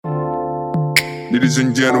Ladies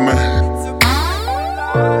and gentlemen,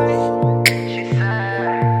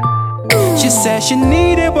 she said she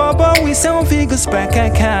needed Baba with 7 figures bank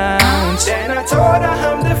account. Then I told her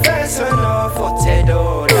I'm the first son of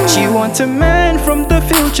 $40. She wants a man from the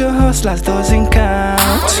future, hustlers doesn't count.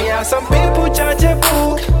 Funny how some people judge a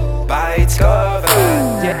book by its cover.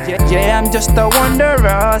 Yeah, I'm just a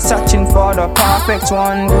wanderer, searching for the perfect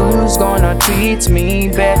one who's gonna treat me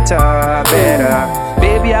better.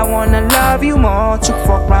 Baby, I wanna love you more. Took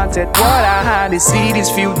for granted what I had. The city is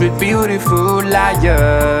filled with beautiful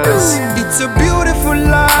liars. It's a beautiful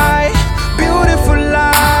lie, beautiful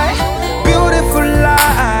lie, beautiful lie.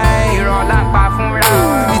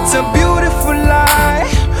 It's a beautiful lie,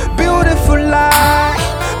 beautiful lie,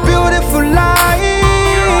 beautiful lie.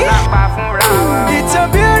 It's a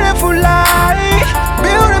beautiful lie,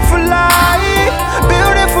 beautiful lie,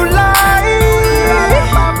 beautiful lie.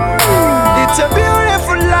 It's a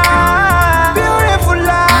beautiful lie, beautiful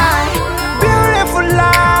lie, beautiful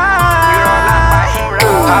lie.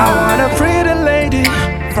 I want a pretty lady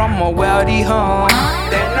from a wealthy home.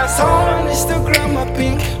 Then I saw on Instagram a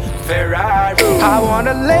pink Ferrari. I want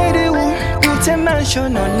a lady who built a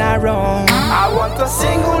mansion on her own. I want a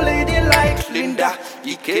single lady like Linda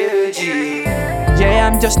EKG. Yeah,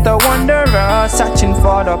 I'm just a wanderer, searching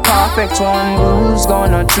for the perfect one who's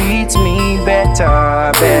gonna treat me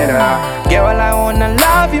better. Girl, I wanna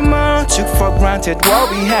love you more. Took for granted what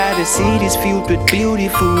we had. The city's filled with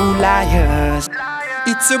beautiful liars.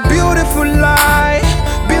 It's a beautiful lie,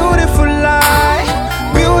 beautiful lie,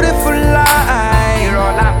 beautiful lie.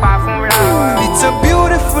 It's a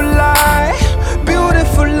beautiful lie,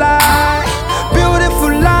 beautiful lie,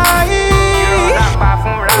 beautiful lie.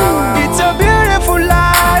 It's a beautiful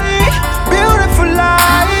lie, beautiful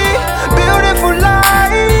lie, beautiful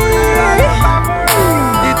lie.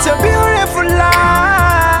 It's a beautiful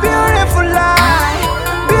lie, beautiful lie,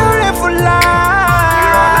 beautiful lie.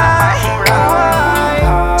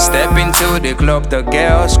 Step into the club, the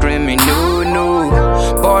girl screaming no, no.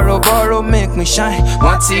 Borrow, make me shine.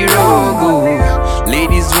 Want zero go.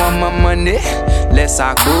 Ladies want my money, less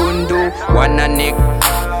I go do. Wanna nick,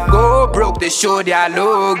 go broke, they show their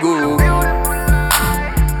logo.